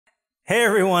Hey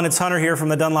everyone, it's Hunter here from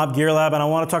the Dunlop Gear Lab, and I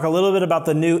want to talk a little bit about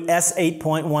the new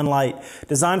S8.1 Lite,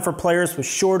 designed for players with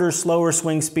shorter, slower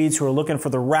swing speeds who are looking for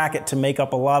the racket to make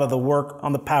up a lot of the work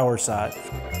on the power side.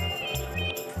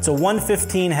 It's a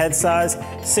 115 head size,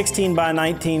 16 by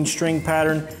 19 string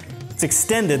pattern. It's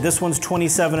extended. This one's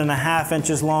 27.5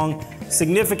 inches long,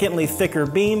 significantly thicker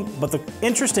beam, but the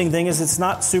interesting thing is it's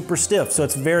not super stiff, so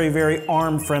it's very, very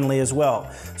arm friendly as well.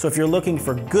 So if you're looking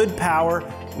for good power,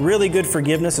 really good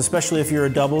forgiveness, especially if you're a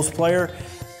doubles player,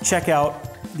 check out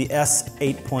the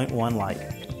S8.1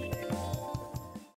 Lite.